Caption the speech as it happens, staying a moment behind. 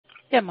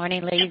Good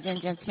morning, ladies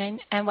and gentlemen,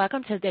 and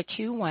welcome to the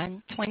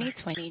Q1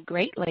 2020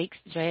 Great Lakes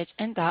Dredge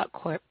and Dock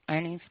Corp.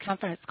 Earnings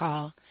Conference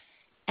Call.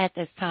 At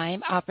this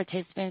time, all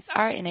participants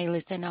are in a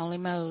listen-only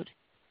mode.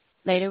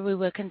 Later, we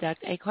will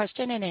conduct a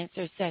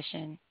question-and-answer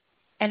session.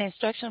 An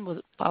instruction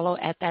will follow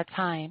at that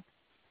time.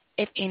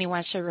 If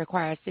anyone should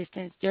require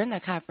assistance during the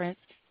conference,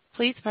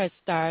 please press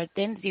star,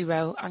 then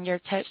 0 on your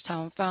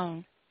touch-tone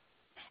phone.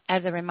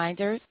 As a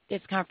reminder,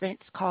 this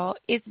conference call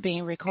is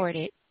being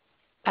recorded.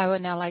 I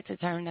would now like to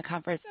turn the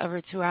conference over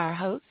to our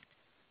host,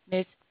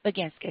 Ms.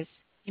 Baginskis.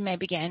 You may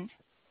begin.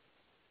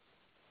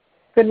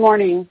 Good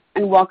morning,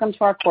 and welcome to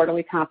our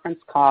quarterly conference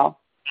call.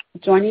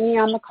 Joining me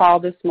on the call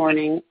this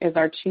morning is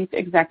our Chief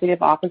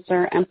Executive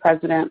Officer and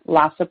President,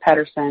 Lasse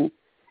Petterson,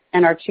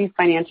 and our Chief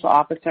Financial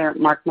Officer,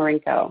 Mark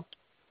Marinko.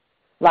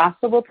 Lasse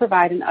will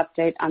provide an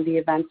update on the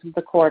events of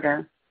the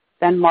quarter.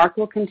 Then Mark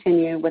will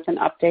continue with an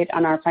update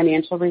on our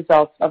financial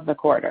results of the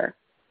quarter.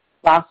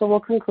 Lasse will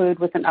conclude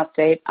with an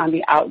update on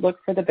the outlook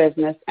for the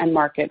business and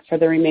market for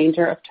the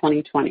remainder of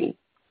 2020.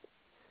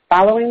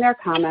 Following their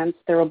comments,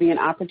 there will be an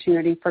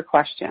opportunity for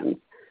questions.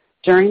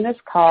 During this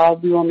call,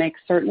 we will make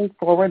certain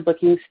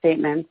forward-looking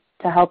statements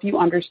to help you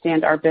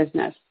understand our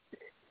business.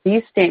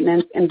 These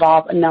statements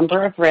involve a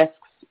number of risks,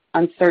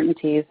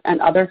 uncertainties,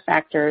 and other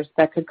factors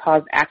that could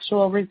cause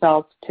actual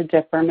results to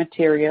differ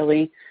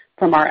materially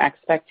from our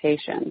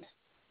expectations.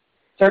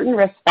 Certain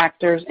risk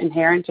factors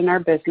inherent in our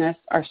business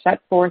are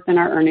set forth in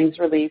our earnings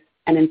release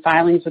and in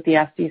filings with the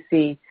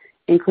SEC,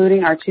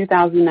 including our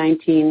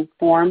 2019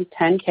 Form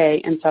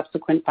 10-K and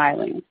subsequent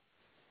filings.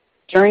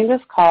 During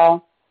this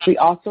call, we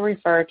also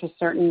refer to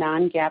certain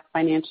non-GAAP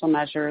financial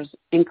measures,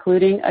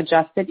 including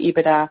adjusted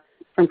EBITDA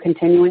from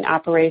continuing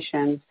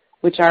operations,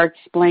 which are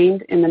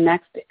explained in the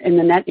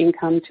net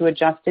income to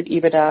adjusted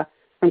EBITDA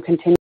from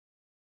continuing